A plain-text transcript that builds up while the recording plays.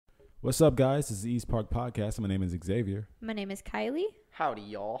What's up, guys? This is the East Park Podcast. My name is Xavier. My name is Kylie. Howdy,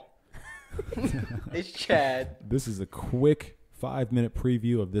 y'all. It's Chad. This is a quick 5-minute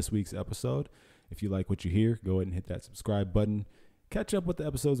preview of this week's episode. If you like what you hear, go ahead and hit that subscribe button. Catch up with the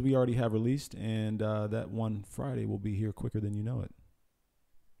episodes we already have released, and that one Friday will be here quicker than you know it.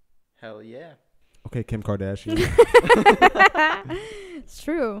 Hell yeah. Okay, Kim Kardashian. It's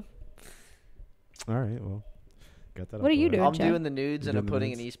true. All right, well, got that. What are you doing? I'm Chad? doing the nudes You're and I'm doing the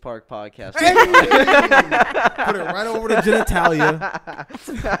putting an nudes? East Park podcast. Put it right over the genitalia.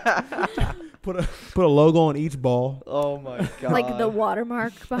 Put a logo on each ball. Oh my god. Like the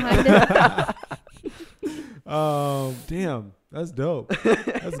watermark behind it. Damn, that's dope.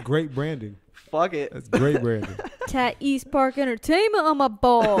 That's great branding. Fuck it. That's great branding. Tat East Park Entertainment on my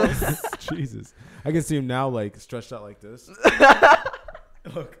balls. Jesus, I can see him now, like stretched out like this.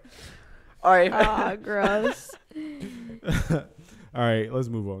 Look. All right. Ah, gross. All right, let's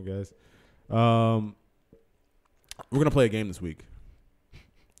move on, guys. We're gonna play a game this week.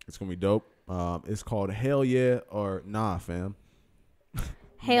 It's gonna be dope. It's called Hell Yeah or Nah, fam.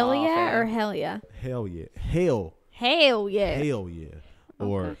 Hell Nah, yeah fam. or hell yeah? Hell yeah. Hell. Hell yeah. Hell yeah.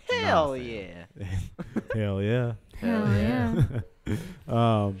 Or Hell nah, fam. yeah. Hell yeah. Hell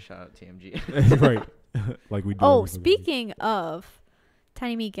yeah. Shout out TMG. Right. Like we do. Oh, every single week. speaking of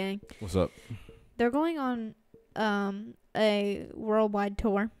Tiny Meat Gang, What's up? they're going on a worldwide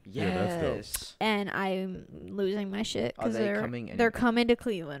tour, Yeah, that's dope. Yes. and I'm losing my shit Are because they they're coming? they're coming to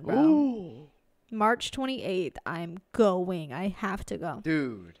Cleveland, bro. Ooh. March 28th. I'm going. I have to go.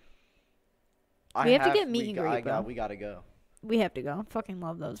 Dude. We have to get meet and greet, bro. We gotta go. We have to go. Fucking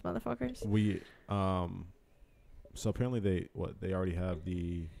love those motherfuckers. We so apparently they already have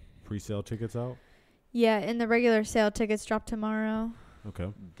the pre-sale tickets out. Yeah, and the regular sale tickets drop tomorrow. Okay.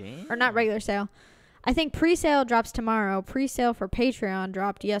 Damn. Or not regular sale. I think pre-sale drops tomorrow. Pre-sale for Patreon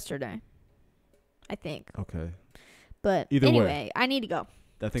dropped yesterday. I think. Okay. But Either way. anyway, I need to go.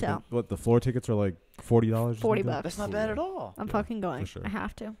 I think So. the floor tickets are like $40. $40 bucks. That's not bad at all. I'm Yeah, fucking going. sure. I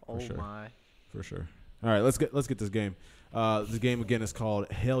have to. Oh sure. my. For sure. All right, let's get this game. This game again is called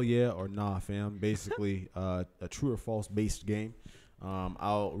Hell Yeah or Nah, fam. Basically, a true or false based game.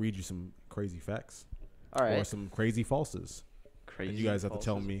 I'll read you some crazy facts All right. or some crazy falses. Crazy. And you guys have to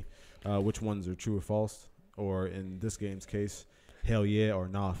tell falses. me which ones are true or false, or in this game's case, Hell Yeah or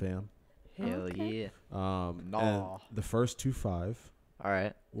Nah, fam. Hell Okay. yeah. And Nah. the first 2-5 All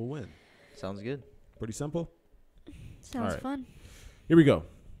right. will win. Sounds good. Pretty simple. Sounds Alright. fun. Here we go.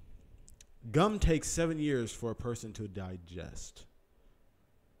 Gum takes 7 years for a person to digest.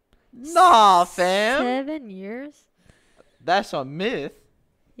 Nah, fam. 7 years? That's a myth.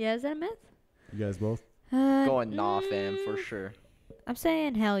 Yeah, is that a myth? You guys both? Going nah, fam, for mm, sure. I'm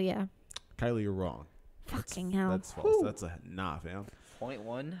saying hell yeah. Kylie, you're wrong. Fucking hell. That's false. Whew. That's a nah, fam. Point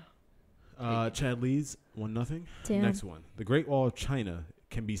one. Chad leads 1-0. Damn. Next one. The Great Wall of China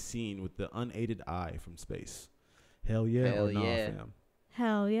can be seen with the unaided eye from space. Hell yeah Hell or nah, yeah. fam.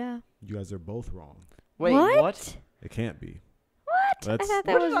 Hell yeah. You guys are both wrong. Wait, What? what? It can't be. What? That's- I thought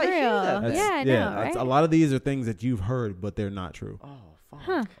that Where was did I real. hear that? That's- Yeah, I know, that's- right? a lot of these are things that you've heard, but they're not true. Oh, fuck.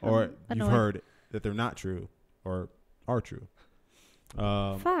 Huh. Or I'm you've annoyed. heard that they're not true or are true.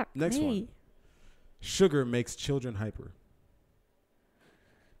 Fuck next me. one. Sugar makes children hyper.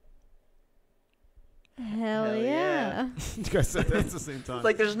 Hell Hell yeah. yeah. You guys said that at the same time.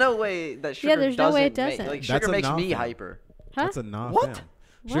 Like, there's no way that sugar there's no way it make- doesn't. like, That's sugar a makes nah, me fam. hyper. Huh? That's a nah, What? fam.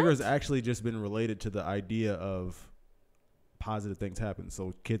 Sugar has What? actually just been related to the idea of positive things happen.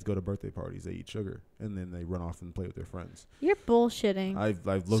 So kids go to birthday parties, they eat sugar, and then they run off and play with their friends. You're bullshitting. I've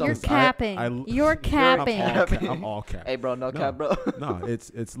looked. So- You're this- capping. You're capping. I'm all cap. Hey, bro, no No. cap, bro. No,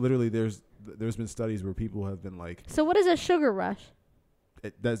 it's literally there's been studies where people have been like, So what is a sugar rush?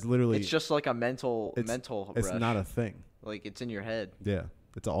 that's literally It's just like a mental It's- It's rush. not a thing. Like, it's in your head. Yeah,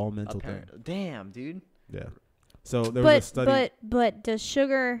 it's an all mental thing. Damn, dude. Yeah. So there was a study. But does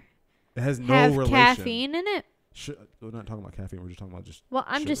sugar It has no have relation. caffeine in it? We're not talking about caffeine. We're just talking about just. Well,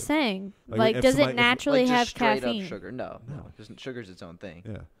 I'm just Sugar. saying. Like, Like, if does somebody- it if- naturally Like, just have straight caffeine? up sugar. No, No. because sugar's its own thing.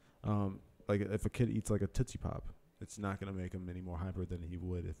 Yeah. Like if a kid eats like a Tootsie Pop, it's not gonna make him any more hyper than he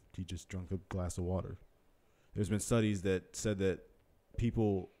would if he just drank a glass of water. There's been studies that said that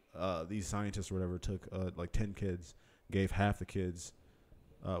people, these scientists or whatever, took like 10 kids, gave half the kids,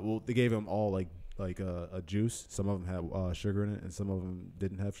 they gave them all like a juice. Some of them had sugar in it, and some of them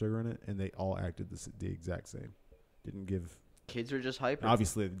didn't have sugar in it, and they all acted the exact same. Didn't give. Kids are just hyper.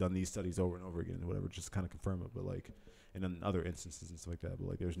 Obviously, they've done these studies over and over again, and whatever, just kind of confirm it. But like, and in other instances and stuff like that. But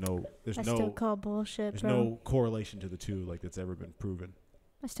like, there's I still call bullshit, there's bro. no correlation to the two like that's ever been proven.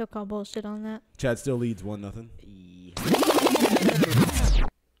 I still call bullshit on that. Chad still leads 1-0.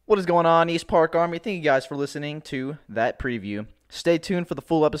 What is going on, East Park Army? Thank you guys for listening to that preview. Stay tuned for the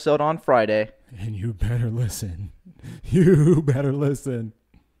full episode on Friday. And you better listen. You better listen.